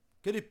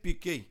Aquele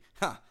pique, hein?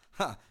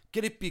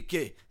 Aquele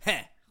pique,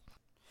 hein?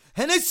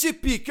 É nesse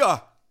pique, ó.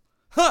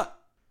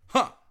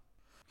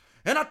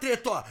 É na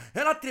treta, ó.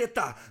 É na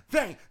treta.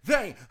 Vem.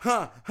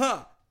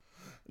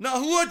 Na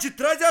rua de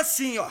trás é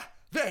assim, ó.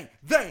 Vem.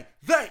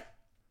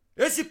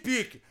 Esse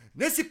pique.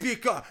 Nesse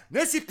pique, ó.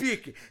 Nesse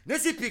pique,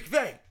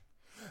 vem.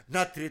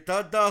 Na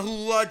treta da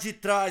rua de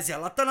trás,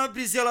 ela tá na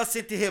brisa, ela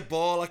sente e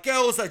rebola. Quer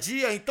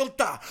ousadia? Então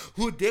tá.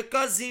 O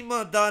Dkzin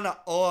manda na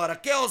hora.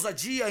 Quer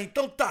ousadia?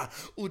 Então tá.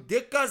 O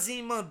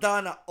Dkzin manda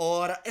na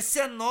hora.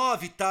 Essa é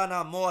nova e tá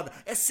na moda.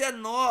 Essa é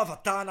nova,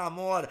 tá na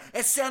moda.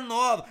 Essa é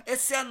nova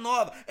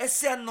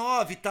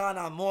e tá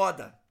na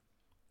moda.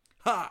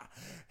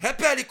 É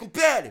pele com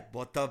pele.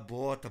 Bota.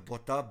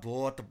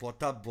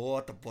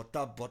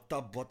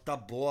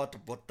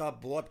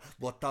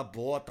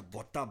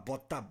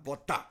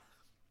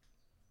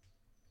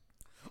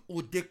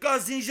 O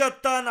Dkzin já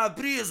tá na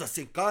brisa,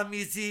 sem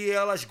camisa e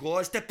elas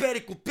gostam, é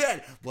pele com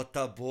pele.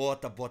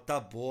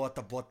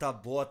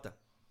 Bota.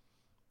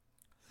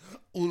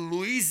 O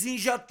Luizinho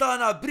já tá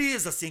na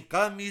brisa, sem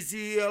camisa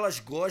e elas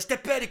gostam, é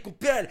pele com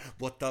pele.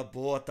 Bota.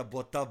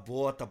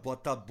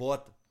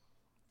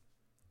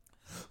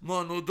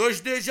 Mano, o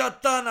 2D já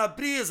tá na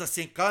brisa,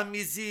 sem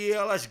camisa e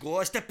elas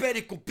gostam, é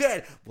pele com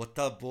pele.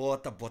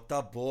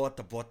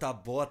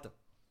 Bota.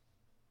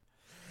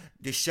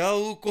 Deixa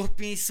o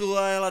corpinho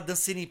suar, ela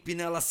dança e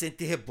empina, ela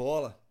sente e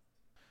rebola.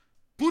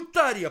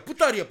 Putaria,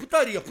 vai.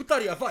 Putaria,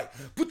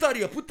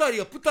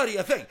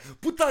 vem.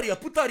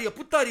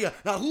 Putaria.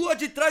 Na rua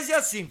de trás é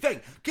assim,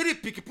 vem. Aquele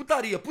pique,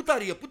 putaria,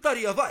 vai.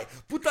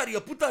 Putaria,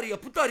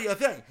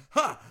 vem.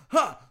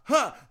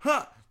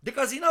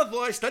 Dkzin na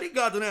voz, tá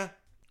ligado, né?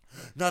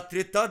 Na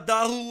treta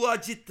da rua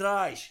de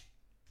trás.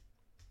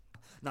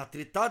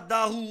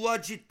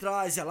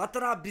 Ela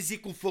tá na brisa e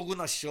com fogo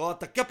na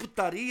chota. Quer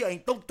putaria?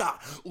 Então tá.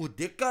 O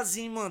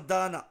Dkzin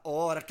manda na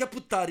hora. Quer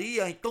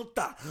putaria? Então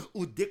tá.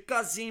 O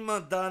Dkzin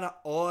manda na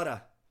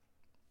hora.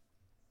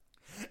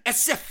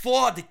 Essa é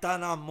foda e tá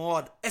na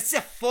moda. Essa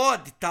é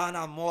foda e tá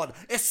na moda.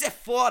 Essa é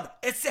foda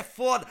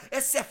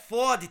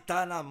e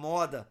tá na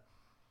moda.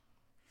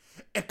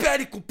 É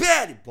pele com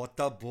pele.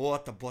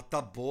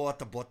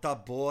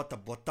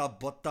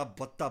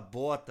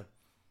 Bota.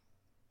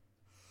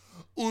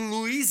 O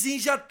Luizinho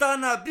já tá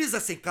na brisa,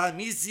 sem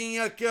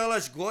camisinha que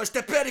elas gostam,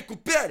 é pele com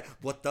pele.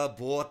 Bota.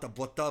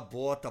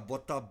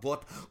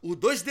 O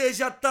 2D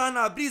já tá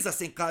na brisa,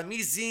 sem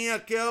camisinha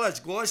que elas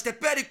gostam, é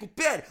pele com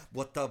pele.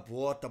 Bota.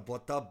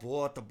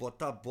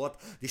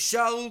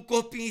 Deixa o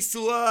corpinho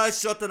suar,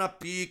 chota na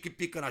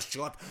pica na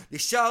chota.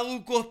 Deixa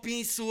o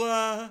corpinho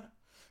suar.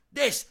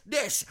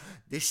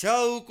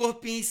 Deixa o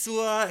corpinho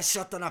suar,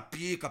 chota na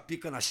pica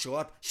na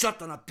chota,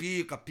 chota na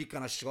pica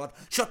na chota,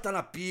 chota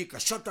na pica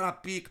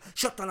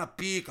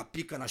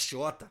na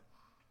chota.